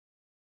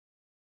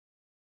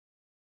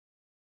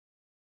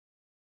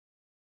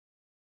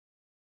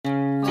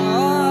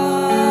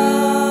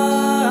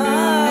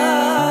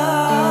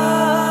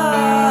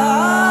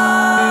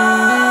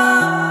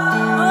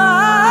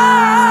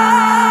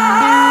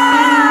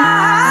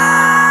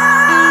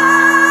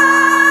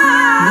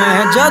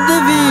जद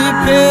भी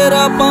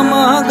फेरा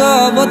पवांगा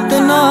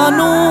वतना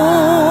नूं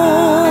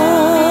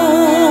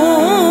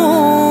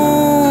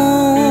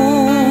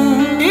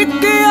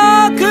एक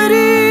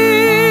आखरी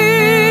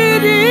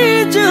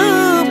रीज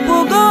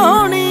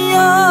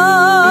पुगाउणिया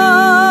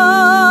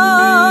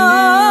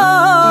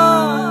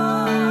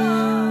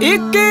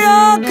एक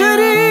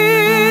आखरी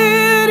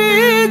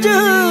रीज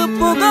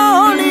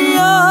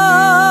पुगाउणिया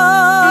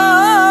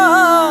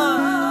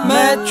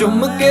मैं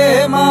चुम के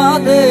मां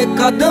दे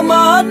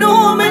कदमां नूं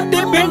मिट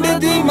पिंड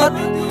दी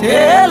मत्थे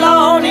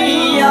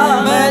लाउणिया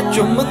मैं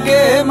चुम के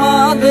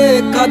मां दे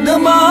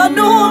कदमां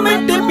नूं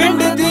मिट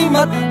पिंड दी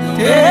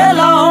मत्थे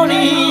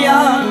लाउणिया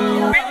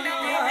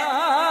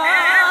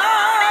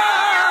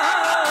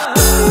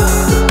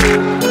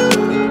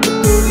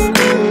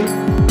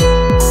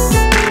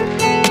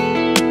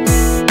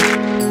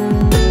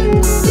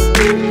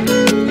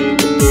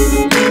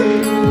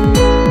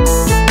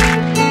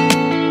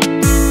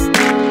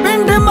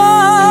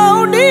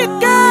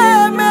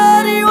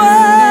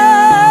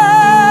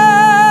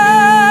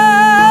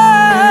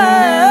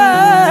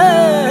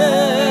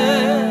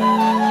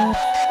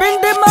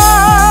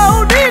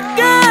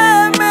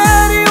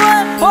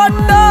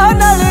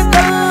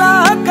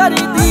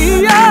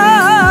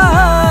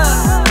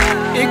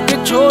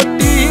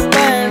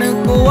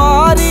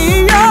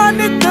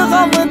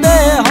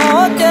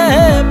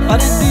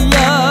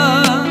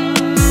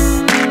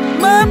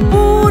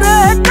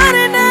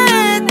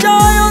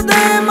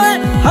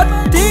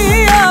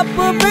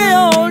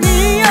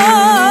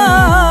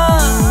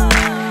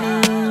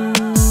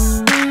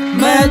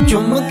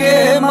चुम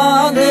के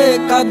मां दे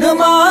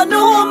कदमां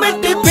नूं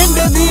मिट पिंड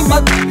दी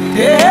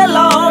मत्थे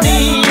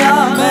लाउणिया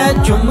मैं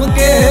चुम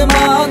के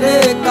मां दे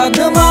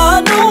कदमां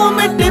नूं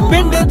मिट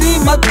पिंड दी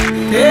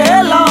मत्थे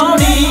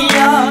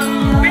लाउणिया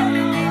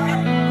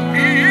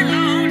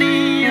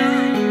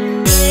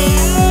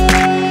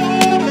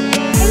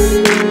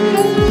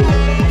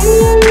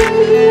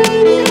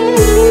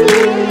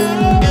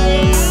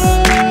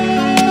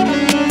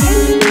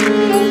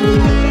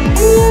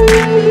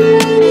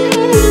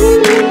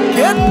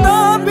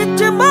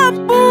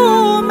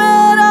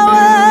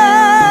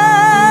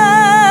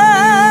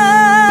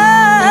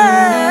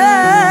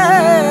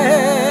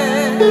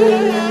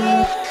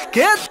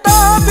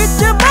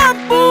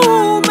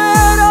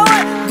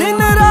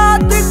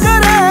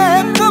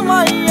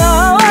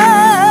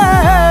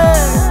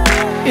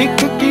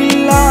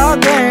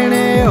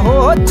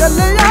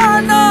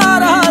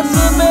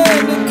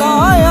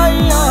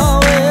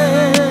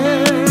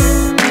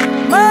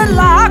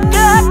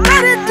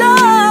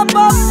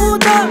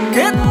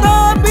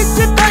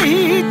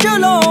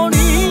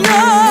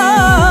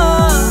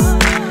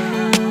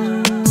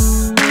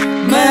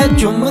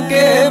चुम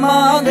के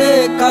मां दे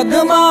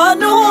कदमां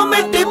नूं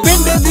मिट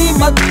पिंड दी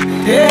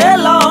मत्थे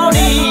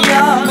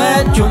लाउणिया मैं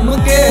चुम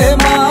के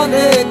मां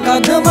दे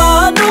कदमां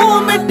नूं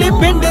मिट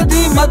पिंड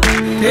दी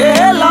मत्थे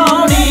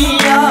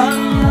लाउणिया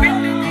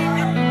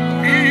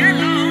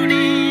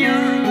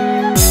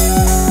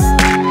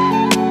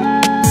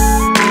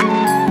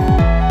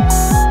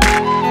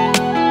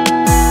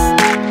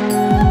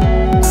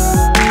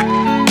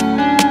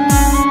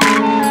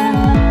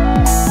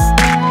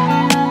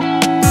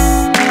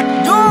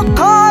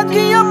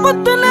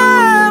पुतले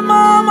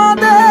मामा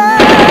दे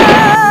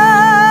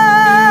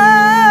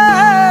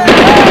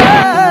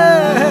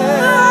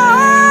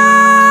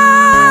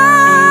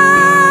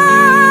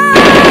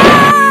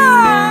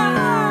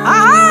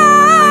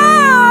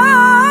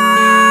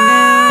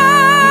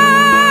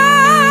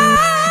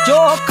जो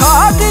खा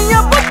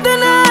गया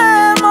पुतले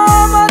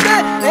मामा दे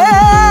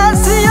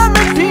ऐसिया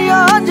मिठिया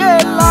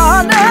जेला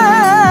ने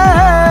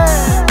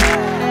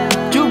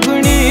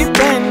चुगनी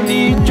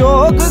पैंदी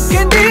जोग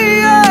किंदी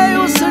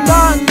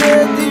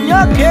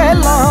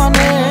खेलां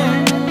ने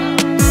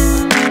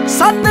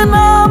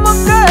सतनाम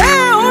कहे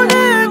हुण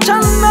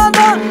छन्ना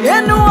दा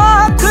इनू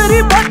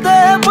आखरी बते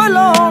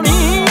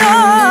बुलाउणिया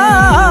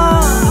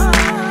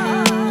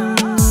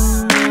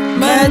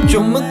मैं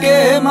चुम के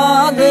मां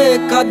दे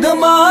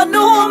कदमां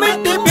नूं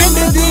मिट पिंड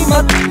दी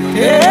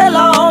मत्थे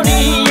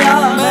लाउणिया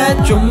मैं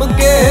चुम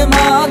के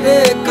मां दे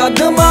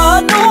कदमां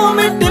नूं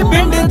मिट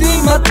पिंड दी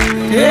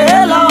मत्थे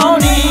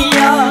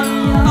लाउणिया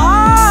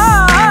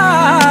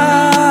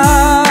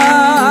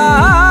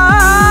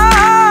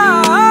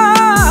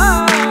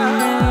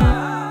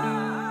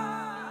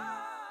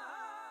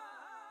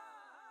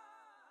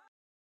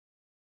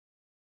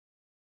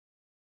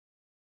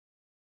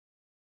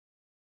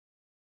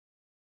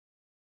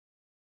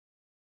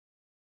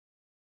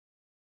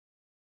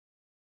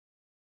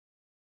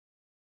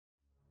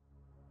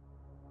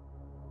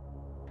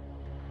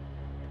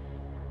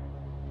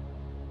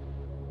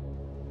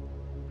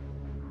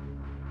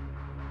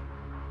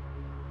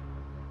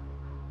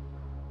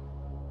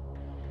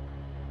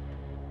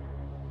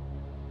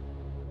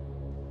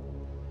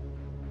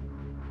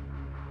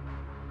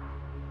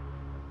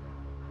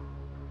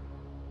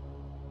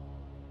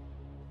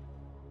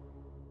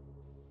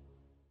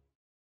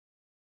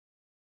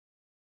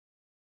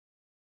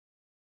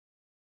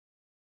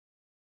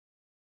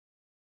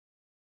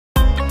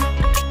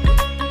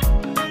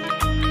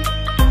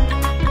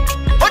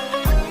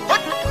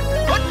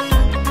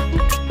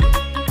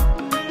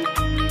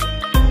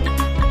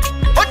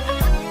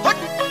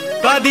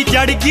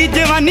चढ़ गई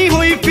जवानी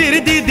हुई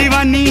फिरदी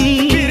दीवानी,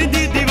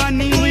 फिरदी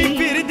दीवानी,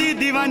 फिरदी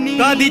दीवानी।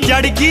 कादी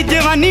चढ़ गई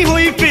जवानी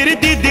हुई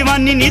फिरदी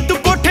दीवानी। नी तू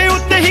कोठे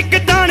उत्ते हिक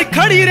तान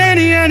खड़ी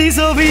रहनी है नी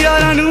सोफी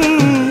यारां नू,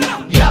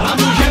 यारां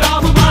नू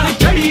शराब बाण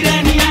चढ़ी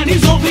रहनी है नी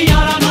सोफी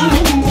यारां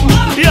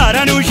नू,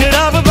 यारां नू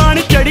शराब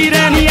बाण चढ़ी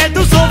रहनी है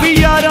तू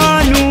सोफी यारां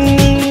नू।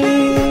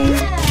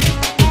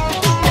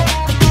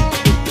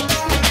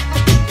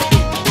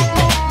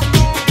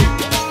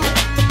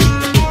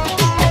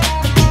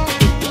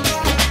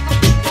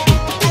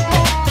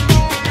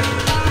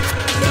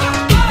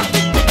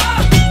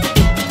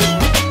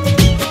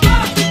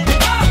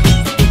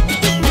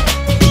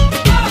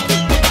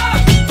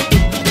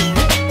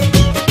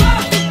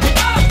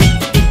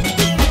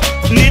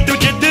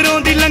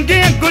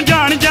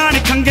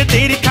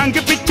 तेरी खंग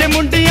पिछे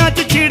मुंडियां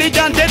च छिड़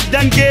जांदे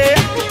दंगे,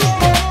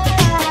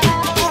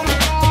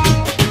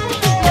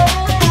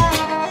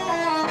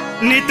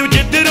 नी तू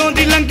जिधरों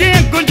दी लंघे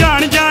अगों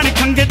जान जान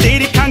खंगे।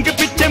 तेरी खंग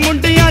पिछे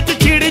मुंडियां च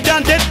छिड़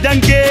जांदे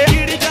दंगे।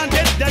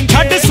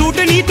 छड्ड सूट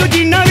नी तू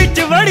जीना विच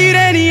वड़ी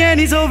रहनी है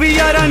नी सोफी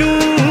यारां नू,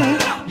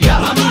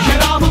 यारां नू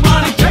शराब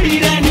बाण चढ़ी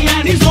रहनी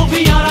है नी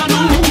सोफी यारां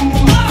नू,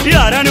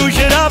 यारां नू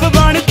शराब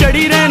बाण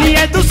चढ़ी रहनी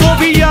है तू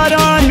सोफी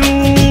यारां नू।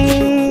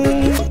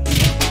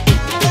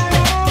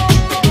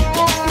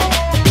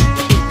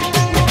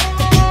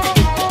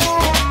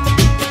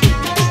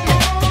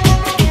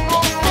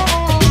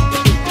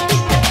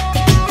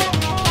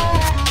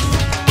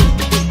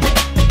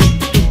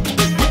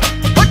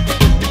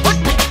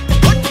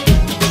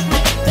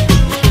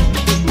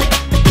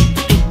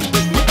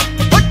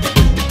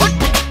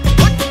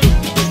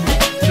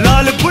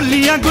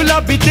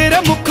 गुलाबी तेरा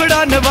मुखड़ा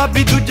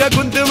नवाबी, दूजा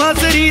गुंदवा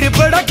शरीर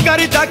बड़ा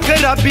करदा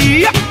खराबी।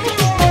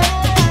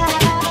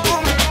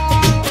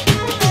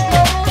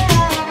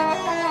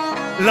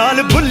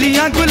 लाल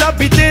बुल्लियां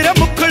गुलाबी तेरा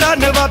मुखड़ा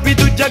नवाबी,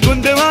 दूजा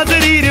गुंदवा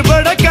शरीर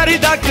बड़ा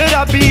करदा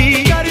खराबी।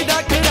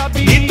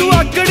 नी तू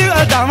आकड़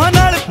अदावां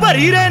नाल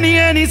भरी रहनी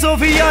है नी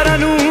सोफी यारां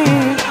नू,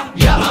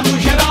 यारां नू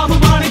शराब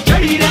बाण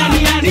चढ़ी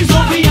रहनी है नी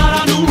सोफी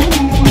यारां नू,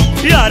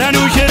 यारां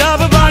नू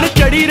शराब बाण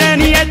चढ़ी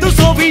रहनी है तू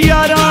सोफी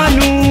यारां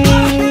नू।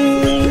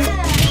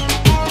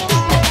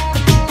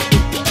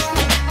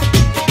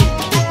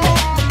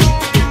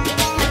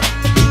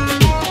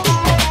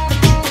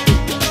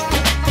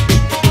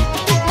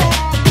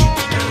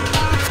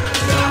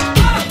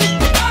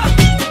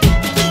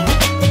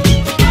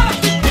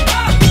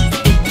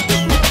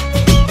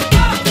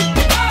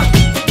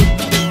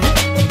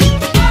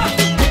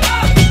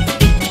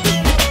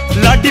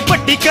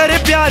 करे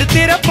प्यार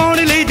तेरा पाउण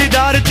लई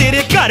दीदार,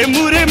 तेरे घर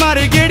मूरे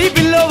मारे गेड़ी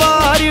बिल्लो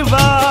वार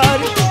वार।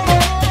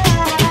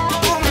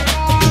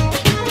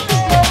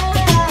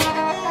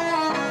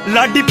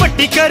 लाडी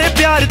पट्टी करे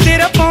प्यार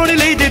तेरा पाउण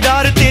लई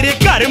दीदार, तेरे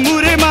घर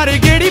मूरे मारे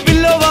गेड़ी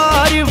बिल्लो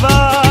वार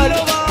वार।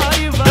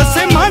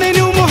 दसे माने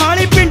नू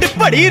मोहाली पिंड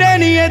पड़ी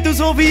रहनी है तू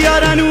सोफी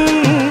यारां नू,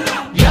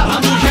 यारां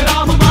नू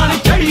शराब बाण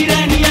चढ़ी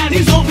रहनी है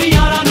नी सोफी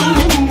यारां नू,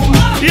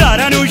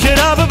 यारां नू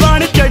शराब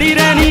बाण चढ़ी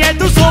रहनी है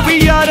तू सोफी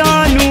यारां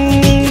नू।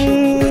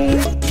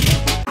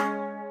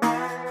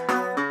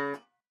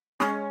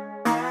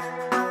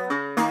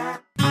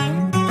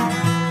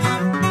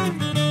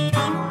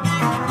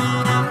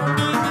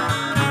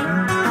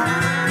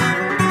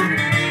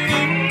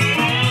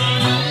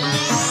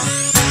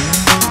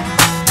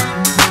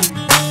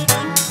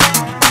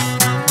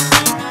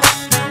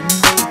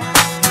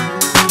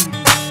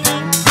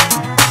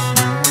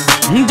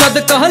 जद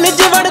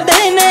कॉलेज वड़दे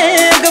ने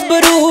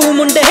गबरू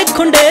मुंडे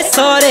खुंडे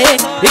सारे,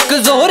 एक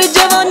जोर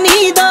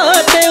जवानी दा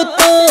ते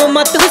उत्तों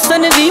मत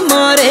हुसन भी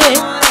मारे,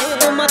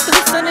 मत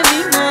हुसन भी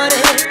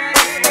मारे,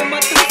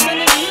 मत हुसन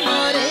भी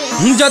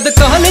मारे। जद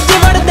कॉलेज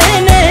वड़दे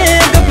ने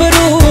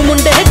गबरू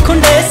मुंडे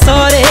खुंडे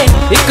सारे,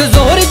 एक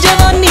जोर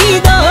जवानी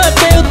दा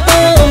ते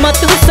उत्तों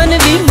मत हुसन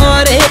भी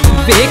मारे।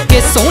 वेख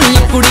के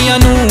सोहणियां कुड़ियां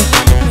नू,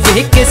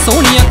 वेख के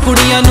सोहणियां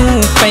कुड़ियां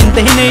नू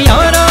पैंदे ने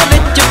यारां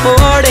विच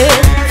पवाड़े,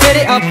 फिर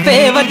आपे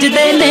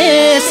वजदे ने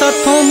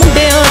साथों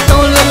मुंडियां तो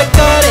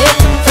ललकारे,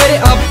 फिर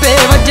आपे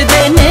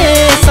वजदे ने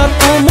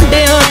साथों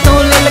मुंडियां तो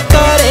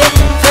ललकारे,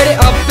 फिर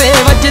आपे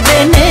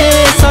वजदे ने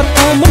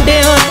साथों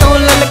मुंडियां तो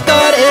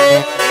ललकारे।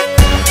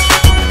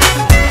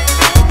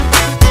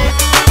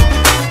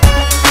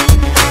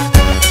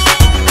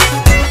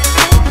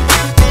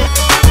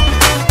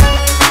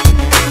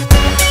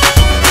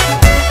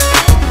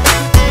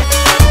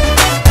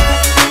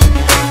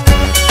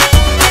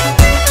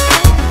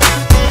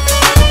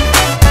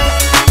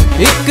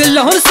 एक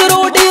लाहौर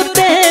सरोड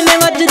उत्ते ने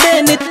वजदे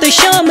नित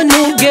शाम नू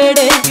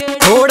गेड़े,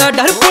 थोड़ा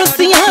डर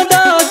पुलसियां दा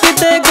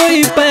किते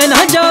कोई पैना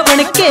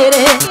जावन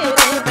घेरे।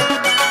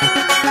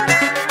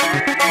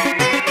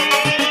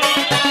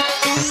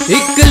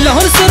 एक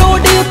लाहौर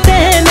सरोड उत्ते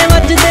ने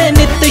वजदे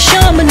नित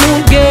शाम नू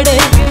गेड़े,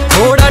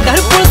 थोड़ा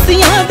डर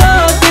पुलसियां दा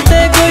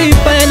किते कोई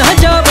पैना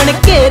जावन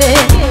घेरे।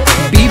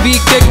 बीबी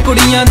के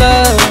कुड़ियां दा,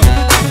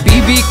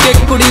 बीबी के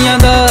कुड़ियां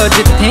दा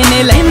जिथे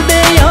ने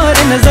लैंदे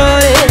यार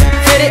नजारे,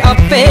 फिर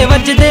आपे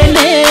वजदे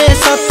ने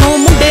साथों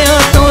मुंडियां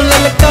तो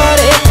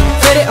ललकारे,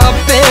 फिर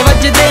आपे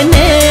वजदे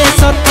ने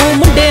साथों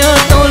मुंडियां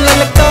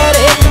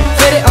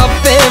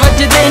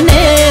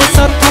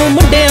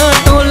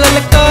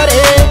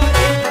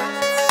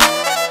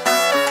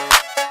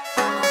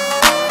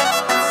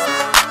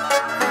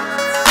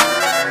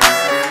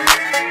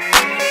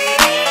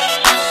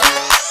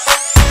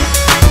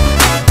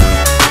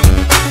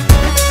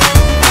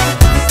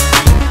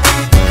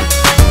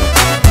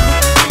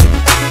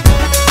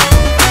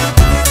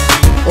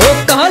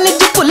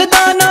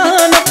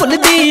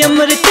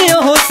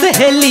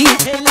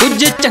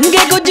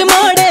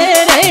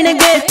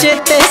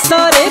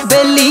सारे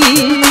बेली।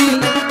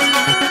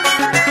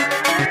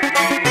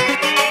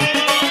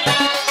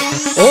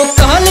 ओ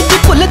कालज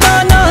भुलदा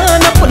ना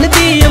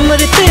भुलदी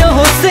अमृत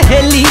ओ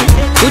सहेली।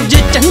 कुछ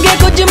चंगे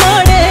कुछ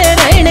माड़े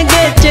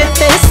रहणगे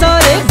चेते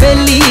सारे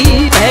बेली।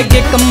 पै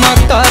गए कम्मां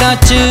कारां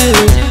च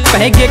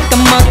पै गए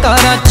कम्मां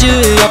कारां च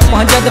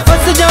आपां जद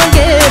फस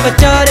जांगे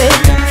विचारे।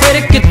 फिर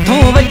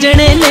कित्थों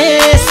वजने ने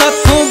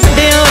साथों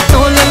बुढ़ियां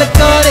तो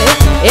ललकारे।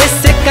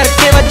 इसे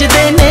करके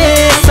वजदे ने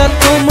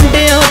साथों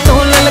मुंडियां तो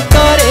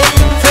ललकारे।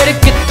 फिर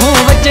कित्थों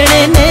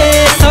वजने ने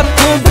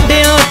साथों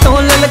बुढ़ियां तो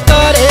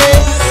ललकारे।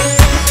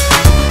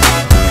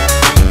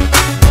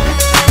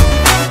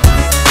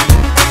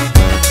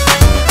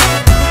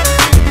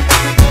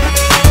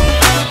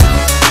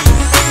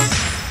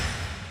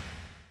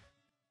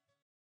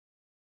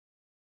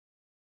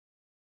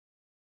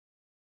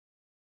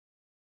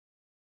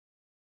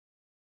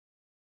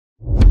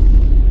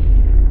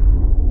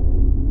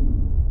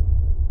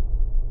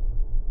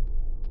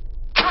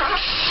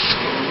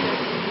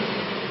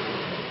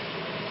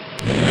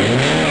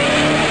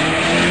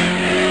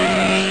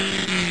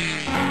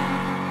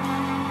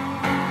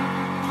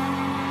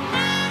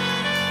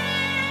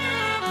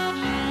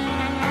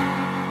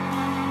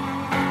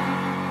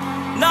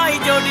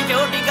 छोटी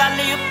छोटी गल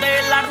उत्ते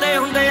लड़दे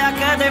हुंदे आ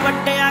कहदे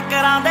वड्डे आ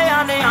करांदे आ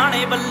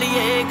निआणे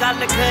बल्लीए।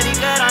 गल खरी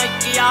करा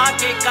इक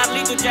आके कर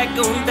ली तू चैक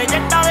हुंदे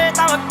जट्टां दे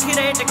तां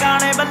वखरे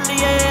ठिकाणे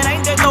बल्लीए।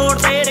 रहिंदे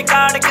तोड़दे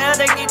रिकार्ड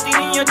कहदे कीती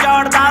नी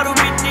चाड़ दारू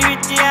पीती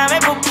विच एवें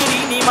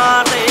बुक्करी नी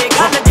मारदे।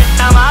 गल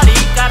जट्टां वाली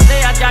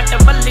करदे आ जट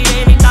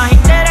बल्लीए नी ताहीं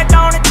तेरे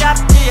टौण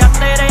चर्च आ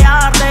तेरे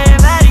यार दे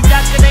वैरी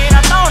जगदे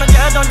ना धौण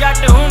जदों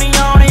जट हुणी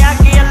आउणे आ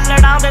कि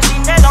अल्लड़ां दे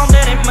सीने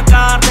लाउंदे रिम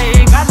कारदे।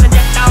 गल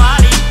जट्टां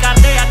वाली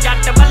करदे आ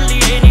जट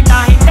बल्लीए नी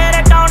ताहीं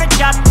तेरे टौण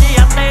चर्च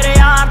आ तेरे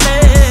यार दे।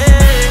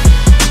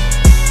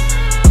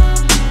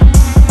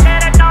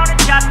 तेरे टौण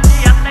चर्च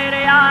आ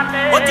तेरे यार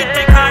दे। ओ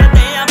जिੱਥੇ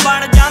खड़दे आ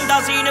बन जांदा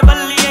सीन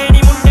बल्लीए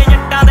नी मुंडे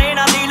जट्टां दे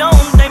ना दिलों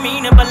हुंदे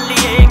मीन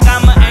बल्लीए।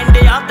 कम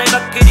एंडिया ते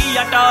वक्करी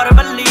आ टौर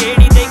बल्लीए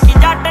नी देखी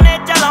जट ने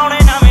चलाउणे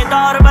नवें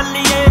दौर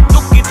बल्लीए।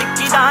 चुक्की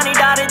तिक्की दा नी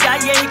डर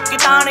जाइए इक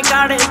तान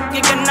काड़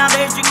इक गन्ना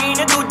दे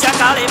शकीन दूजा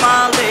काले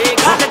माल दे।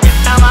 गल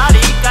जट्टां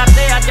वाली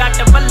करदे आ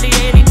जट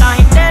बल्लीए नी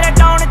ताहीं तेरे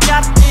टौण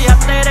चर्च आ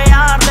तेरे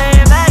यार दे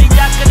वैरी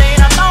जगदे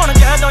ना धौण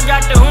जदों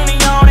जट हुणी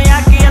आउणे आ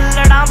कि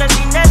अल्लड़ां दे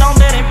सीने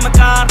लाउंदे रिम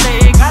कारदे।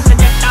 गल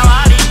जट्टां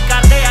वाली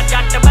करदे आ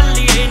जट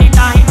बल्लीए नी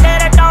ताहीं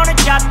तेरे टौण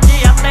चर्च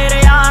आ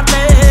तेरे यार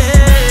दे।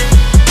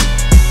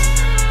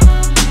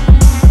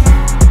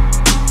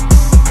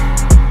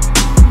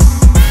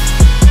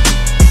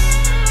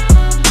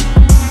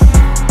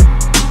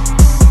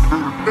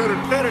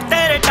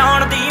 तेरे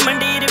टौण दी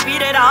मंडीर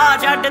फिरे राह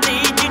छड्डदी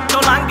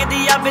जिੱਥੋਂ लंघदी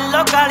आ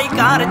बिल्लो काली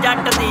कार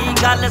जट दी।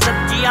 गल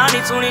सच्ची आ नी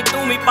सुनी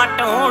तू भी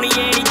पट होनी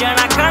ए नी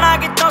जना खड़ा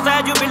कित्थों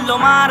सहजू बिल्लो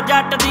मार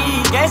जट दी।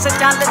 जैसे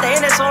चलदे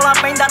ने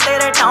 16 पैंदा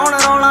तेरे टौण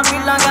रौला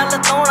पीला गल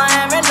तोड़ा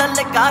एवें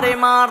ललकारे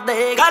मार दे।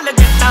 गल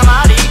जट्टां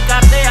वाली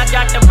करदे आ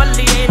जट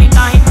बल्लीए नी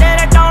ताहीं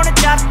तेरे टौण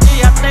चर्च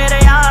आ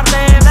तेरे यार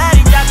दे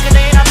वैरी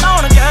जगदे ना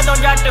धौण जदों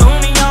जट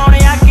हुणी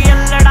आउणे आ कि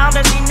अल्लड़ां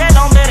दे सीने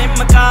लाउंदे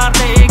रिम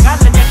कारदे।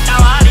 गल जट्टां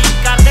वाली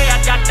करदे आ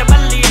जट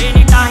बल्लीए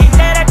नी ताहीं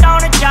तेरे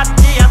टौण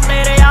चर्च आ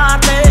तेरे यार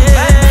दे।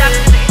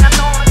 जगदे ना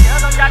धौण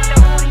जदों जट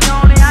हुणी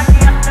आउणे आ कि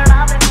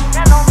अल्लड़ां दे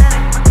सीने लाउंदे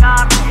रिम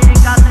कारदे।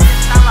 गल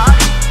जट्टां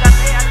वाली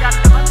करदे आ जट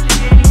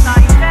बल्लीए नी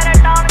ताहीं तेरे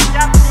टौण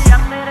चर्च आ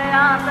तेरे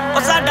यार दे।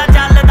 ओ साडा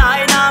ਚੱਲਦਾ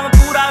ਏ ਨਾਮ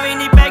ਪੂਰਾ ਵੀ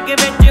ਨੀ ਪੈਗ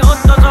ਵਿੱਚ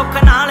ਉਤੋਂ ਸੁੱਖ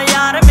ਨਾਲ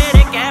ਯਾਰ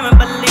ਮੇਰੇ ਕਹਿਮ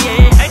ਬल्लीए।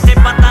 ਇੱਥੇ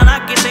ਪਤਾ ਨਾ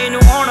ਕਿਸੇ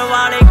ਨੂੰ ਆਉਣ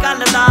ਵਾਲੇ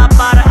ਕੱਲ ਦਾ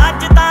ਪਰ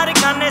ਅੱਜ ਤਾਂ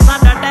ਰਖਾਨੇ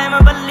ਸਾਡਾ ਟਾਈਮ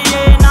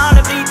बल्लीए।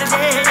 ਨਾਲ ਪ੍ਰੀਤ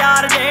ਦੇ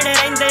ਯਾਰ ਜਿਹੜੇ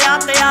ਰਹਿੰਦੇ ਆ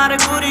ਤੇ ਯਾਰ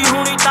ਗੁਰੀ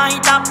ਹੁਣੀ ਤਾਹੀਂ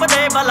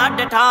ਟੱਪਦੇ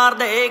ਬਲੱਡ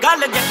ਠਾਰਦੇ।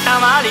 ਗੱਲ ਜੱਟਾਂ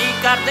ਵਾਲੀ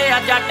ਕਰਦੇ ਆ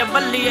ਜੱਟ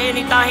बल्लीए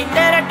ਨੀ ਤਾਹੀਂ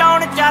ਤੇਰੇ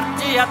ਟੌਣ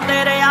ਚਰਚ ਆ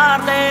ਤੇਰੇ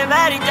ਯਾਰ ਦੇ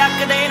ਵੈਰੀ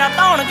ਚੱਕਦੇ ਨਾ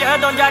ਧੌਣ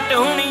ਜਦੋਂ ਜੱਟ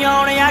ਹੁਣੀ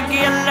ਆਉਣੇ ਆ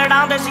ਕਿ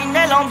ਅਲੜਾਂ ਦੇ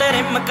ਸੀਨੇ ਲਾਉਂਦੇ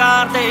ਰਿਮ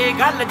कारਦੇ।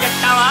 ਗੱਲ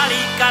ਜੱਟਾਂ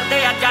ਵਾਲੀ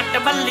ਕਰਦੇ ਆ ਜੱਟ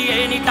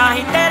बल्लीए ਨੀ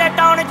ਤਾਹੀਂ ਤੇਰੇ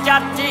ਟੌਣ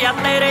ਚਰਚ ਆ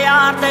ਤੇਰੇ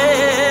ਯਾਰ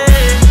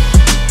ਦੇ।